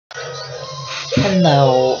even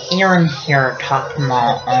though you're in here talking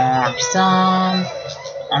about autism,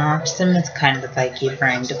 autism is kind of like a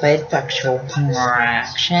brain delayed factual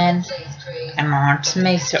interaction, and autism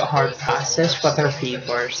makes it hard to process what other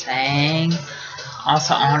people are saying.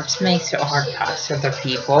 Also, autism makes it hard to process other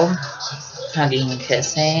people hugging and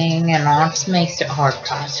kissing, and autism makes it hard to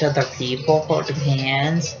process other people holding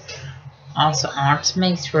hands. Also, autism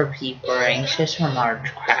makes for people anxious when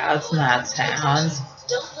large crowds and loud sounds.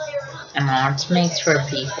 And autism makes for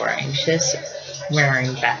people anxious wearing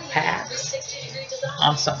backpacks.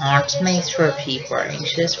 Also, autism makes for people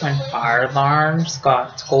anxious when fire alarms go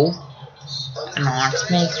at school. And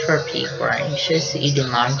autism makes for people anxious eating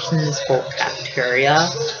lunch in the school cafeteria.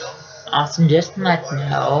 Also, just to let you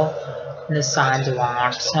know, the signs of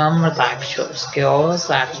autism are lack of social skills,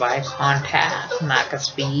 lack of eye contact, lack of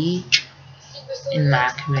speech, and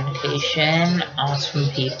lack of communication. Also, when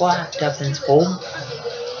people act up in school,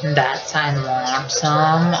 that sign of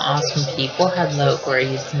autism. Also, when people have low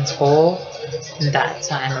grades in school, that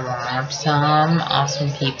sign of autism. Also,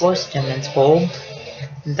 when people stim in school,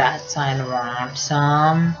 that sign of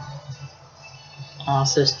autism.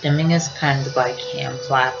 Also, stimming is kind of like hand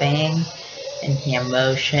flapping, and hand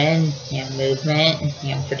motion, hand movement, and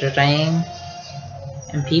hand fidgeting.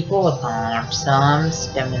 And people with autism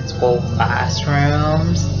stim in school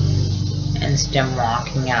classrooms, and stim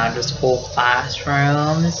walking out of school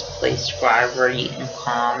classrooms. Please subscribe, rate, and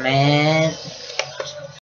comment.